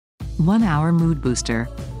1-hour mood booster.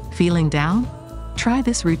 Feeling down? Try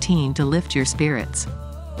this routine to lift your spirits.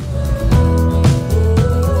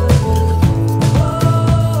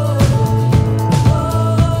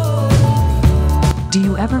 Do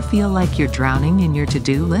you ever feel like you're drowning in your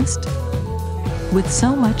to-do list? With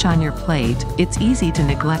so much on your plate, it's easy to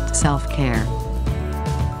neglect self-care.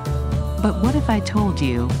 But what if I told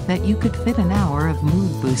you that you could fit an hour of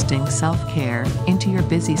mood-boosting self-care into your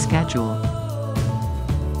busy schedule?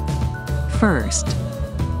 First,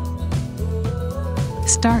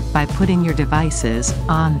 start by putting your devices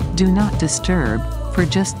on Do Not Disturb for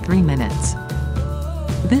just 3 minutes.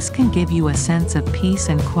 This can give you a sense of peace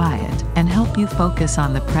and quiet and help you focus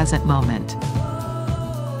on the present moment.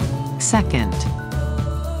 Second,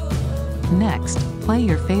 next, play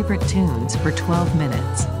your favorite tunes for 12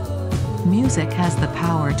 minutes. Music has the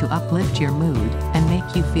power to uplift your mood and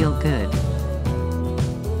make you feel good.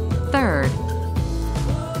 Third,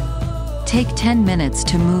 take 10 minutes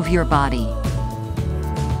to move your body.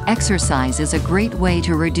 Exercise is a great way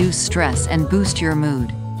to reduce stress and boost your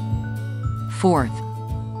mood. Fourth,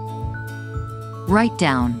 write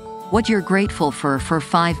down what you're grateful for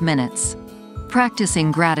 5 minutes.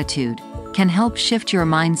 Practicing gratitude can help shift your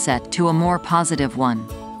mindset to a more positive one.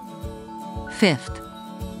 Fifth,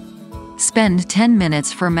 spend 10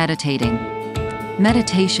 minutes for meditating.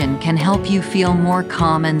 Meditation can help you feel more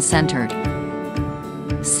calm and centered.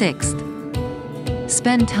 Sixth,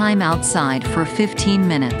 spend time outside for 15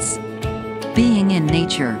 minutes. Being in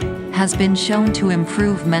nature has been shown to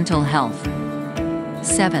improve mental health.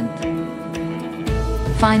 Seventh,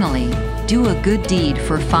 finally, do a good deed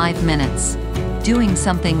for 5 minutes. Doing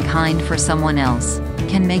something kind for someone else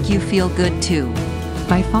can make you feel good too.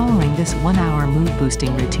 By following this 1-hour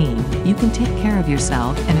mood-boosting routine, you can take care of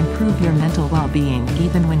yourself and improve your mental well-being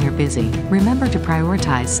even when you're busy. Remember to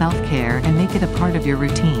prioritize self-care and make it a part of your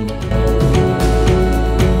routine.